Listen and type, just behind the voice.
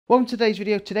Welcome to today's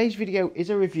video. Today's video is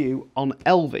a review on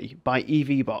Elvi by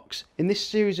EVBox. In this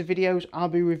series of videos, I'll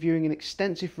be reviewing an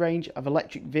extensive range of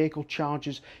electric vehicle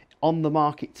chargers on the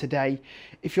market today.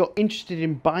 If you're interested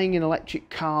in buying an electric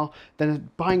car, then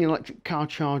buying an electric car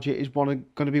charger is going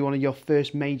to be one of your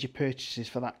first major purchases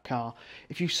for that car.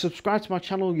 If you subscribe to my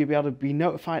channel, you'll be able to be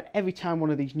notified every time one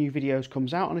of these new videos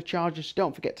comes out on a charger, so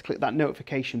don't forget to click that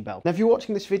notification bell. Now, if you're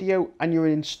watching this video and you're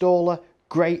an installer,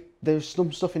 great. There's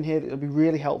some stuff in here that will be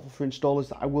really helpful for installers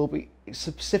that I will be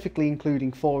specifically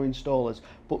including for installers,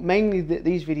 but mainly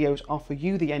these videos are for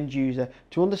you, the end user,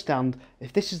 to understand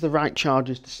if this is the right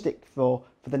chargers to stick for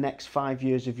the next 5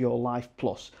 years of your life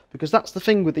plus. Because that's the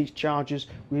thing with these chargers,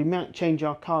 we might change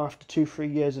our car after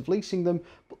 2-3 years of leasing them,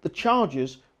 but the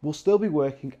chargers will still be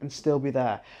working and still be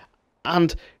there.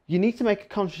 And you need to make a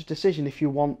conscious decision if you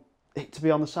want it to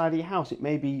be on the side of your house. It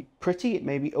may be pretty, it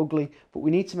may be ugly, but we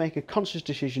need to make a conscious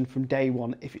decision from day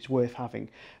one if it's worth having.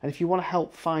 And if you want to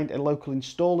help find a local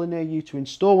installer near you to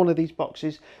install one of these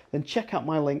boxes, then check out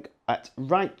my link at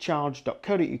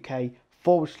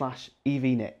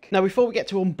rightcharge.co.uk/EVNick. Now, before we get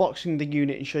to unboxing the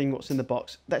unit and showing what's in the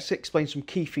box, let's explain some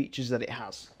key features that it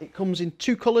has. It comes in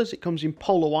two colours. It comes in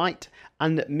polar white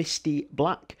and misty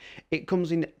black. It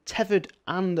comes in tethered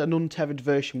and an untethered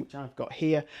version, which I've got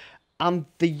here. And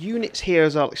the units here,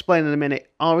 as I'll explain in a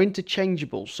minute, are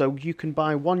interchangeable. So you can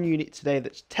buy one unit today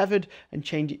that's tethered and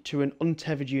change it to an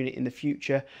untethered unit in the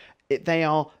future. They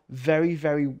are very,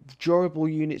 very durable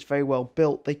units, very well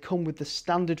built. They come with the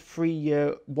standard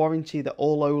 3-year warranty that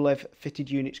all OLED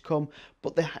fitted units come,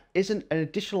 but there isn't an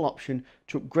additional option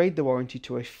to upgrade the warranty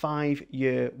to a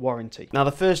 5-year warranty. Now,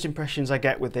 the first impressions I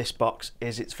get with this box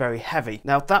is it's very heavy.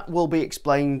 Now, that will be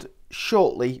explained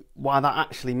shortly why that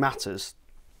actually matters.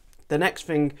 The next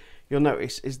thing you'll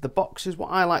notice is the box is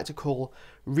what I like to call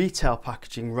retail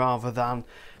packaging rather than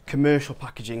commercial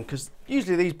packaging, because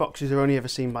usually these boxes are only ever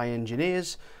seen by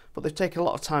engineers, but they've taken a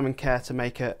lot of time and care to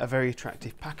make a very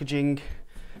attractive packaging.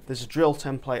 There's a drill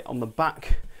template on the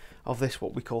back of this,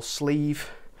 what we call sleeve.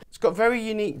 It's got very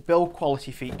unique build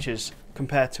quality features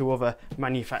compared to other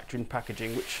manufacturing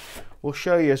packaging, which we'll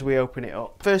show you as we open it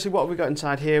up. Firstly, what have we got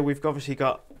inside here? We've obviously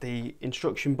got the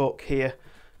instruction book here,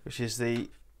 which is the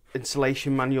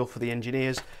installation manual for the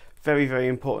engineers. Very, very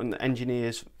important that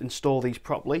engineers install these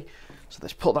properly. So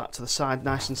let's put that to the side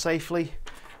nice and safely.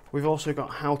 We've also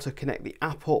got how to connect the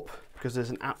app up, because there's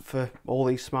an app for all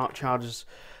these smart chargers.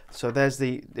 So there's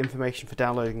the information for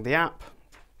downloading the app.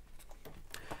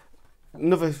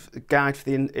 Another guide for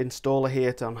the installer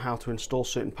here on how to install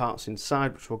certain parts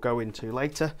inside, which we'll go into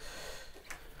later.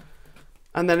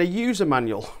 And then a user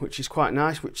manual, which is quite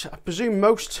nice, which I presume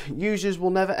most users will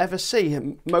never ever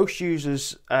see. Most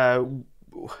users,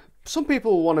 some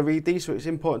people will want to read these, so it's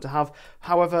important to have.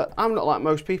 However, I'm not like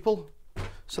most people,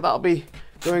 so that'll be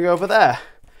going over there.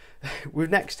 We've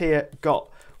next here got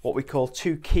what we call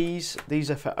 2 keys.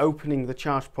 These are for opening the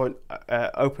charge point,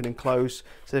 open and close.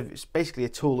 So it's basically a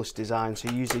toolless design, so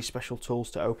you use these special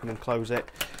tools to open and close it.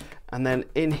 And then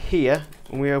in here,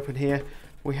 when we open here,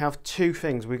 we have 2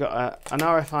 things. We've got an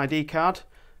RFID card,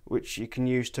 which you can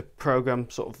use to program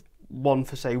sort of one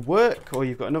for, say, work, or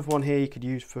you've got another one here you could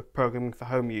use for programming for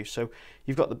home use. So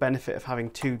you've got the benefit of having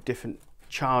 2 different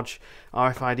charge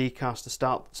RFID cards to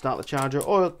start the charger,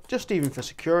 or just even for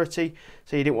security.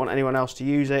 So you didn't want anyone else to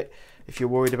use it. If you're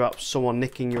worried about someone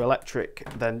nicking your electric,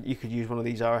 then you could use one of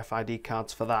these RFID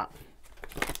cards for that.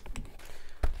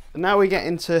 And now we get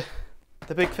into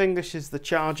the big thing. This is the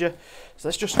charger. So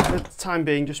let's just, for the time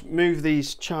being, just move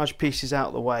these charge pieces out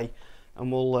of the way,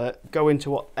 and we'll go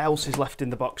into what else is left in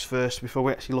the box first before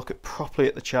we actually look properly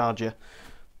at the charger.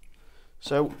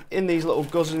 So in these little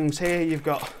guzzlings here, you've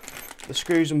got the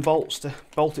screws and bolts to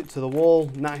bolt it to the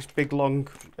wall. Nice big long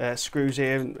screws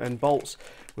here and bolts.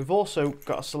 We've also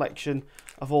got a selection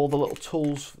of all the little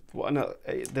tools what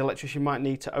the electrician might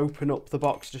need to open up the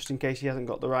box, just in case he hasn't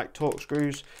got the right torque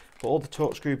screws. But all the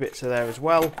torque screw bits are there as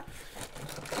well.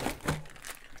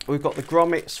 We've got the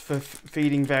grommets for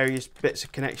feeding various bits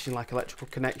of connection, like electrical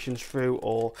connections through,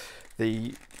 or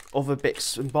the other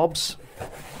bits and bobs.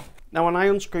 Now, when I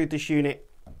unscrewed this unit,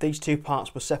 these 2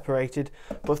 parts were separated,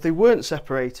 but if they weren't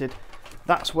separated,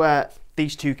 that's where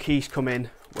these 2 keys come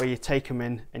in, where you take them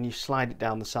in and you slide it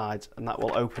down the sides, and that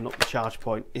will open up the charge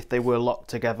point if they were locked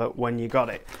together when you got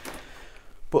it.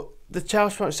 But the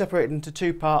charge point is separated into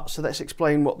 2 parts, so let's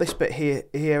explain what this bit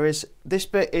here is. This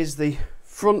bit is the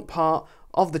front part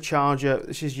of the charger.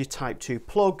 This is your Type 2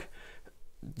 plug.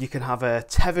 You can have a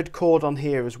tethered cord on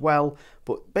here as well,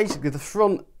 but basically the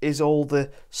front is all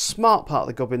the smart part of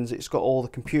the gubbins. It's got all the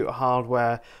computer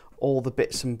hardware, all the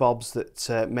bits and bobs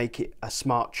that make it a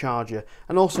smart charger,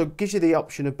 and also gives you the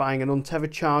option of buying an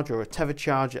untethered charger or a tethered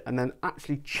charger and then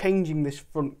actually changing this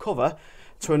front cover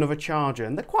to another charger.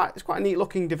 And it's quite a neat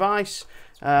looking device.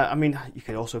 I mean, you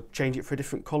could also change it for a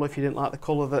different colour if you didn't like the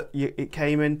colour that it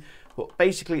came in, but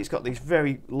basically it's got these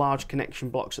very large connection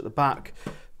blocks at the back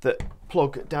that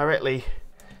plug directly,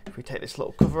 if we take this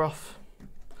little cover off,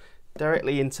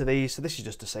 directly into these. So this is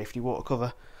just a safety water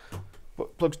cover,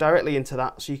 but plugs directly into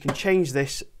that, so you can change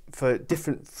this for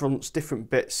different fronts, different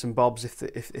bits and bobs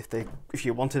if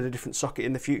you wanted a different socket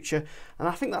in the future. And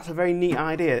I think that's a very neat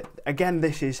idea. Again,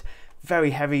 this is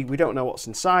very heavy, we don't know what's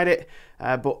inside it,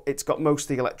 but it's got most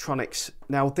of the electronics.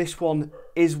 Now this one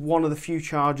is one of the few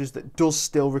chargers that does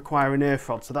still require an earth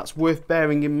rod, so that's worth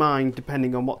bearing in mind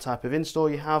depending on what type of install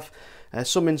you have.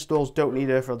 Some installs don't need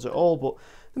earth rods at all, but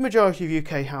the majority of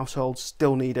UK households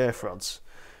still need earth rods.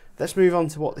 Let's move on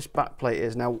to what this backplate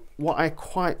is. Now what I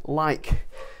quite like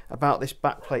about this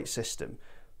backplate system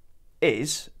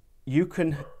is you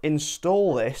can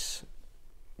install this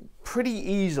pretty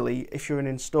easily if you're an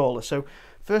installer. So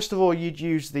first of all, you'd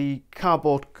use the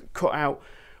cardboard cutout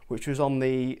which was on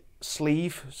the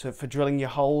sleeve, so for drilling your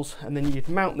holes, and then you'd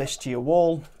mount this to your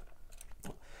wall,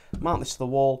 mount this to the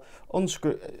wall,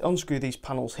 unscrew these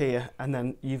panels here, and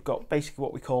then you've got basically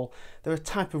what we call, they're a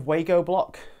type of Wago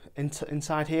block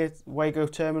inside here, Wago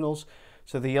terminals.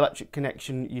 So the electric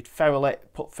connection, you'd ferrule it,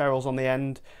 put ferrules on the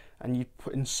end, and you'd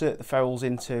insert the ferrules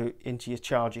into your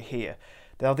charger here.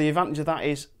 Now the advantage of that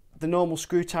is the normal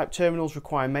screw type terminals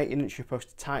require maintenance. You're supposed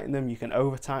to tighten them, you can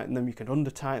over tighten them, you can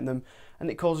under tighten them, and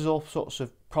it causes all sorts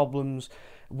of problems,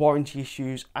 warranty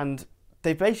issues, and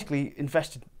they basically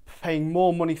invested paying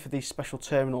more money for these special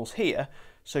terminals here,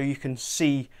 so you can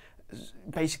see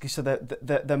basically so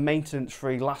that the maintenance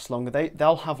free lasts longer.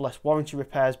 They'll have less warranty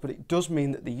repairs, but it does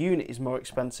mean that the unit is more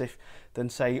expensive than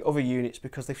say other units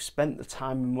because they've spent the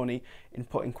time and money in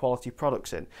putting quality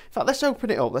products in. In fact, let's open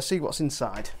it up, let's see what's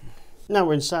inside. Now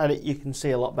we're inside it, you can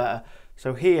see a lot better.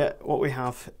 So here what we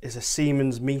have is a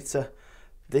Siemens meter.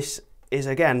 This is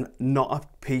again not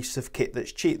a piece of kit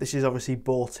that's cheap, this is obviously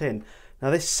bought in. Now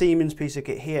this Siemens piece of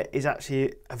kit here is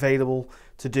actually available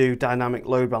to do dynamic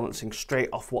load balancing straight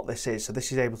off what this is. So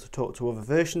this is able to talk to other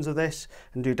versions of this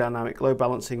and do dynamic load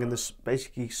balancing, and there's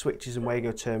basically switches and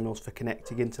Wago terminals for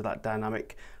connecting into that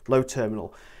dynamic load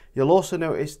terminal. You'll also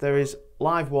notice there is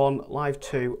Live 1, Live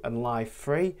 2 and Live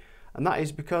 3, and that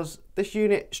is because this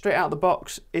unit straight out of the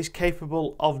box is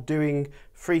capable of doing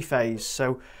 3-phase.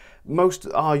 So most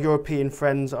of our European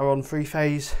friends are on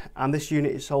 3-phase, and this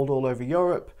unit is sold all over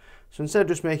Europe. So instead of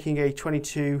just making a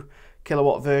 22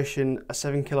 kilowatt version, a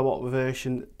 7 kilowatt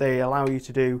version, they allow you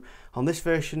to do on this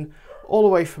version all the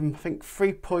way from I think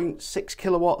 3.6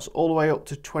 kilowatts all the way up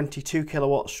to 22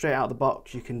 kilowatts straight out of the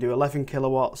box. You can do 11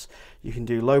 kilowatts, you can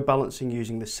do load balancing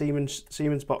using the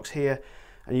Siemens box here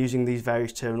and using these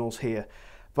various terminals here.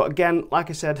 But again, like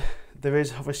I said, there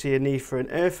is obviously a need for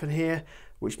an earth in here,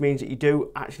 which means that you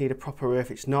do actually need a proper earth.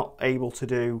 It's not able to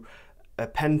do a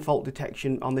pen fault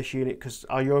detection on this unit because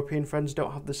our European friends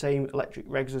don't have the same electric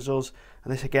regs as us,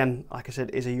 and this again, like I said,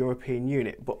 is a European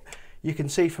unit. But you can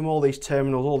see from all these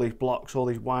terminals, all these blocks, all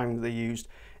these wiring that they used,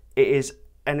 it is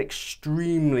an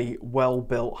extremely well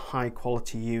built, high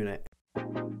quality unit.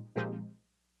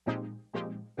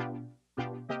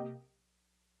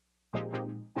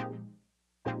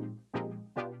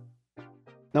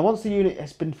 Now once the unit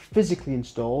has been physically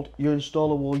installed, your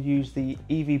installer will use the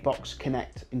EVBox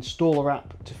Connect installer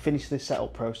app to finish the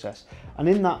setup process. And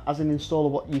in that, as an installer,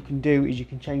 what you can do is you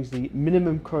can change the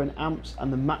minimum current amps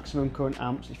and the maximum current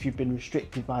amps if you've been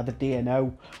restricted by the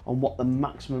DNO on what the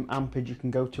maximum ampage you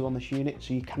can go to on this unit.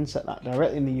 So you can set that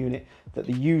directly in the unit that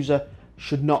the user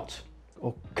should not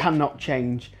or cannot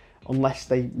change unless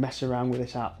they mess around with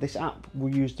this app. This app will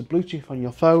use the Bluetooth on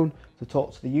your phone to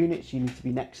talk to the unit, so you need to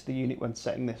be next to the unit when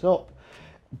setting this up.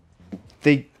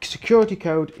 The security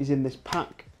code is in this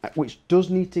pack, which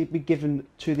does need to be given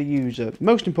to the user,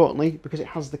 most importantly because it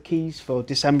has the keys for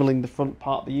disassembling the front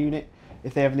part of the unit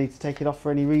if they ever need to take it off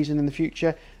for any reason in the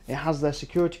future. It has their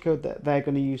security code that they're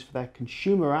going to use for their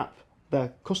consumer app,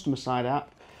 their customer side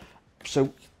app,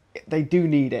 so they do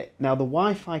need it. Now the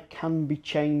Wi-Fi can be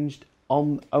changed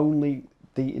on only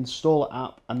the installer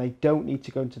app, and they don't need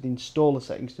to go into the installer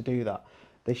settings to do that.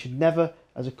 They should never,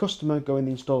 as a customer, go in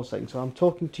the installer settings. So I'm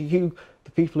talking to you,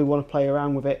 the people who want to play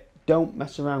around with it, don't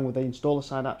mess around with the installer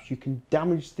side apps, you can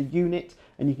damage the unit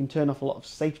and you can turn off a lot of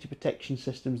safety protection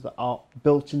systems that are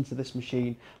built into this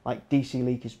machine, like DC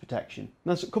leakage protection.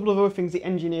 Now, there's a couple of other things the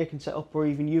engineer can set up, or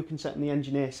even you can set in the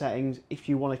engineer settings if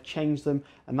you want to change them,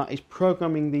 and that is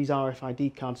programming these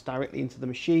RFID cards directly into the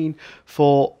machine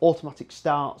for automatic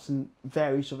starts and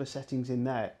various other settings in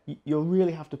there. You'll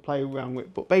really have to play around with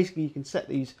it, but basically you can set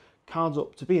these cards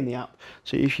up to be in the app.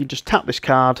 So if you just tap this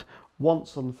card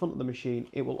once on the front of the machine,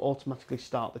 it will automatically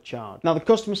start the charge. Now, the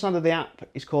customer side of the app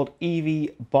is called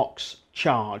EVBox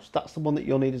Charge. That's the one that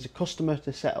you'll need as a customer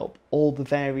to set up all the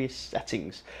various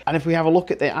settings. And if we have a look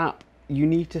at the app, you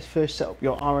need to first set up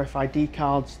your RFID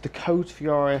cards. The codes for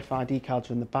your RFID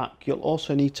cards are in the back. You'll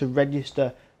also need to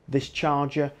register this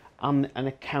charger and an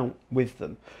account with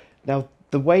them. Now,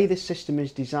 the way this system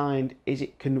is designed is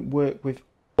it can work with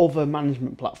other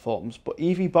management platforms, but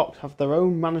EVBox have their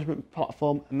own management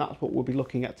platform, and that's what we'll be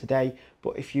looking at today.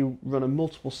 But if you run a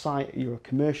multiple site, you're a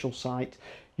commercial site,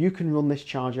 you can run this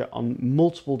charger on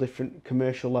multiple different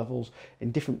commercial levels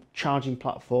in different charging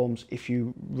platforms if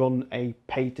you run a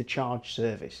pay to charge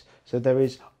service. So there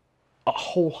is a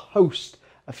whole host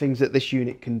of things that this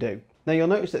unit can do. Now, you'll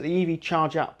notice that the EV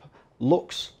Charge app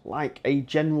looks like a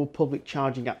general public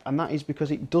charging app, and that is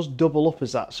because it does double up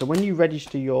as that. So when you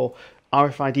register your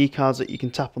RFID cards that you can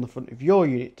tap on the front of your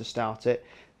unit to start it,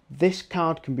 this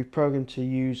card can be programmed to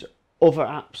use other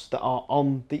apps that are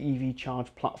on the EV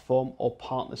Charge platform or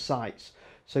partner sites.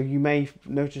 So you may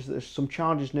notice that there's some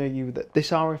chargers near you that this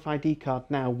RFID card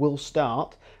now will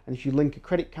start, and if you link a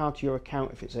credit card to your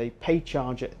account, if it's a pay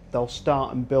charger, they'll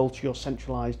start and build to your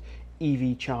centralized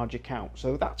EV Charge account.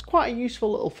 So that's quite a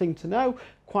useful little thing to know,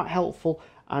 quite helpful,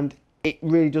 and it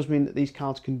really does mean that these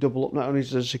cards can double up not only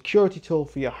as a security tool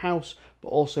for your house, but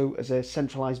also as a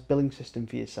centralized billing system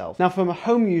for yourself. Now, from a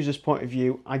home user's point of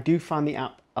view, I do find the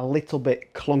app a little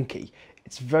bit clunky.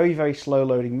 It's very, very slow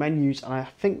loading menus, and I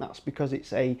think that's because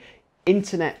it's a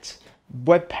internet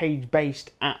web page based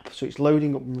app. So it's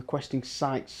loading up and requesting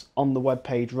sites on the web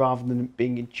page rather than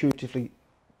being intuitively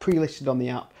pre-listed on the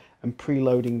app and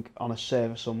preloading on a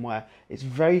server somewhere. It's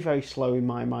very, very slow in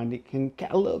my mind. It can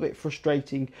get a little bit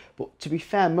frustrating, but to be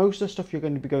fair, most of the stuff you're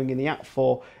going to be going in the app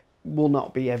for will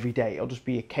not be every day. It'll just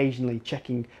be occasionally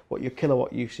checking what your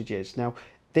kilowatt usage is. Now,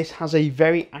 this has a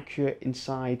very accurate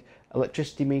inside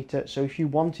electricity meter, so if you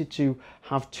wanted to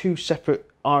have two separate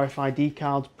RFID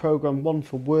cards programmed, one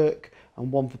for work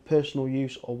and one for personal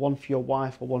use, or one for your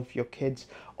wife or one for your kids,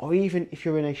 or even if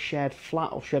you're in a shared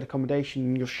flat or shared accommodation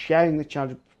and you're sharing the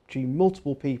charger between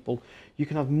multiple people, you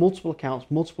can have multiple accounts,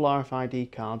 multiple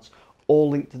RFID cards, all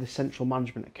linked to the central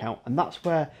management account. And that's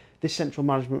where this central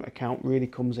management account really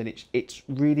comes in. It's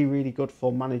really, really good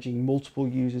for managing multiple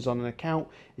users on an account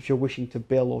if you're wishing to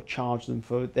bill or charge them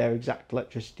for their exact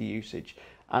electricity usage.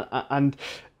 And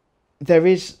there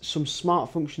is some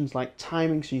smart functions like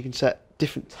timing, so you can set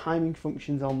different timing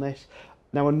functions on this.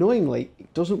 Now, annoyingly,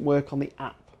 it doesn't work on the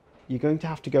app. You're going to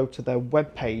have to go to their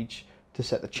web page to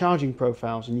set the charging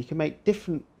profiles, and you can make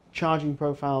different charging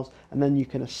profiles and then you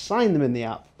can assign them in the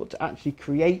app, but to actually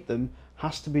create them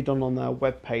has to be done on their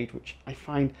web page, which I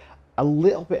find a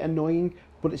little bit annoying,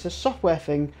 but it's a software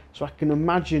thing, so I can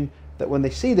imagine that when they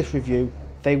see this review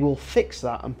they will fix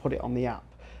that and put it on the app.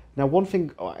 Now, one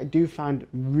thing I do find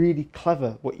really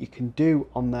clever what you can do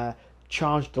on their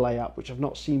charge delay app, which I've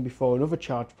not seen before in other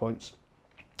charge points,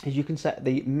 is you can set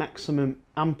the maximum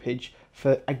ampage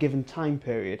for a given time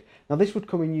period. Now, this would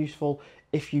come in useful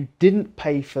if you didn't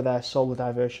pay for their solar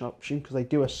diversion option, because they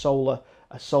do a solar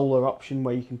option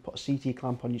where you can put a CT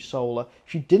clamp on your solar.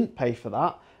 If you didn't pay for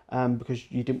that because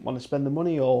you didn't want to spend the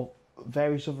money or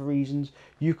various other reasons,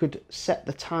 you could set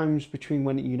the times between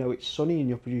when you know it's sunny and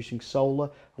you're producing solar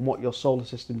and what your solar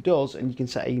system does, and you can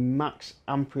set a max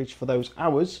amperage for those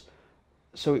hours,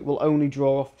 so it will only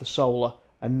draw off the solar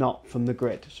and not from the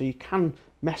grid. So you can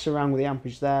mess around with the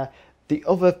amperage there. The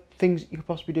other things you could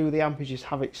possibly do with the amperage is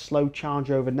have it slow charge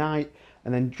overnight,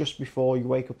 and then just before you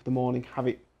wake up in the morning have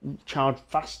it charge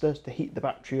faster to heat the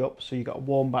battery up, so you've got a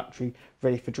warm battery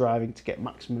ready for driving to get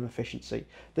maximum efficiency.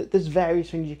 There's various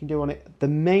things you can do on it. The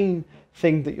main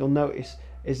thing that you'll notice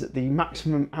is that the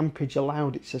maximum amperage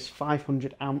allowed, it says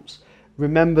 500 amps.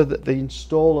 Remember that the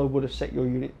installer would have set your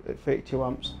unit at 32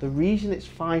 amps. The reason it's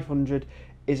 500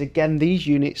 is, again, these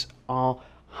units have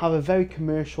a very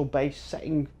commercial base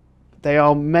setting. They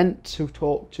are meant to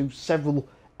talk to several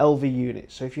LV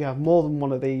units. So if you have more than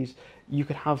one of these, you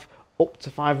could have up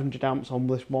to 500 amps on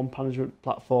this one management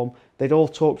platform. They'd all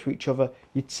talk to each other.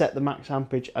 You'd set the max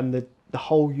amperage, and the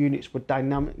whole units would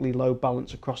dynamically load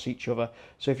balance across each other.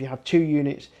 So if you had two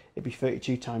units, it'd be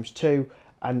 32 times 2,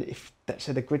 and if, let's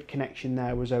say, the grid connection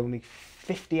there was only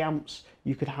 50 amps,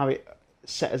 you could have it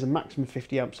set as a maximum of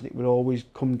 50 amps and it would always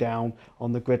come down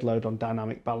on the grid load on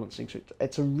dynamic balancing. So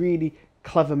it's a really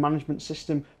clever management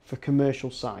system for commercial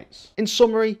sites. In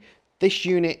summary, this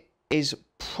unit is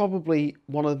probably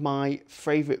one of my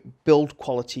favourite build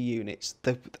quality units.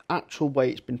 The actual way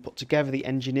it's been put together, the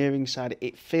engineering side,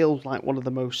 it feels like one of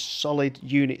the most solid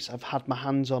units I've had my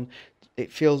hands on.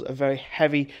 It feels a very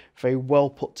heavy, very well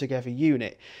put together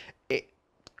unit. It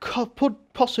could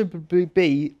possibly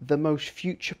be the most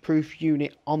future-proof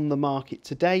unit on the market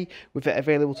today, with it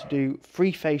available to do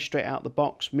 3-phase straight out the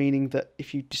box, meaning that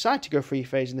if you decide to go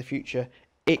 3-phase in the future,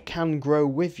 it can grow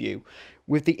with you.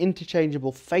 With the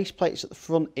interchangeable faceplates at the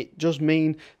front, it does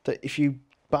mean that if you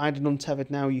buy an untethered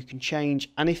now, you can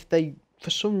change, and if they for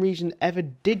some reason ever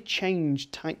did change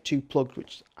type 2 plugs,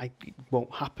 which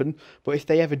won't happen, but if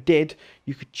they ever did,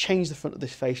 you could change the front of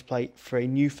this faceplate for a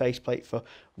new faceplate for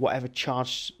whatever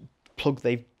charge plug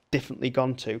they've differently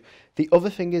gone to. The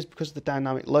other thing is, because of the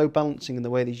dynamic load balancing and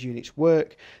the way these units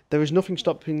work, there is nothing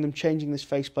stopping them changing this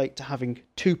faceplate to having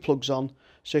 2 plugs on.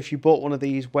 So if you bought one of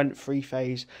these, went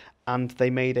 3-phase, and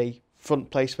they made a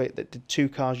front faceplate that did 2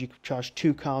 cars, you could charge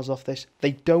 2 cars off this.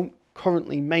 They don't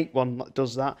currently make one that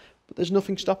does that, but there's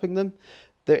nothing stopping them.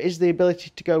 There is the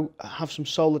ability to go have some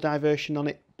solar diversion on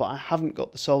it, but I haven't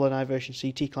got the solar diversion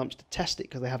CT clamps to test it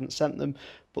because they haven't sent them.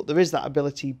 But there is that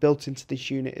ability built into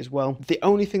this unit as well. The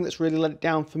only thing that's really let it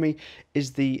down for me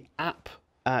is the app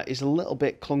is a little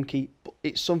bit clunky, but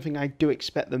it's something I do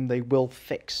expect they will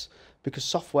fix, because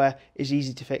software is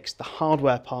easy to fix. The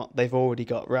hardware part they've already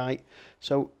got right.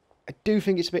 So I do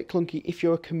think it's a bit clunky. If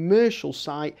you're a commercial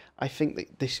site, I think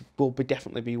that this will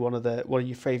definitely be one of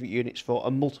your favourite units for a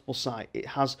multiple site. It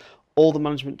has all the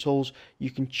management tools.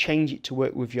 You can change it to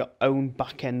work with your own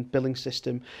back-end billing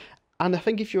system. And I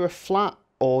think if you're a flat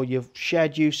or you've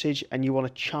shared usage and you want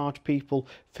to charge people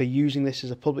for using this as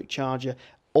a public charger,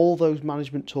 all those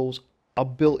management tools are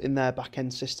built in their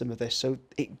back-end system of this. So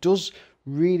it does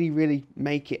really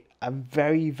make it a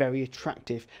very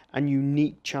attractive and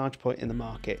unique charge point in the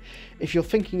market. If you're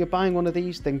thinking of buying one of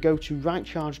these, then go to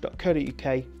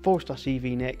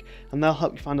rightcharge.co.uk/EVNick and they'll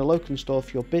help you find a local store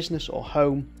for your business or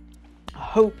home. I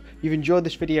hope you've enjoyed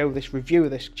this video, this review of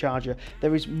this charger.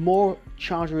 There is more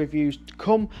charger reviews to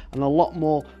come and a lot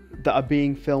more that are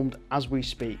being filmed as we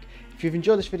speak. If you've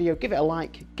enjoyed this video, give it a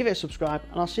like, give it a subscribe,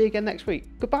 and I'll see you again next week.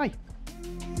 Goodbye.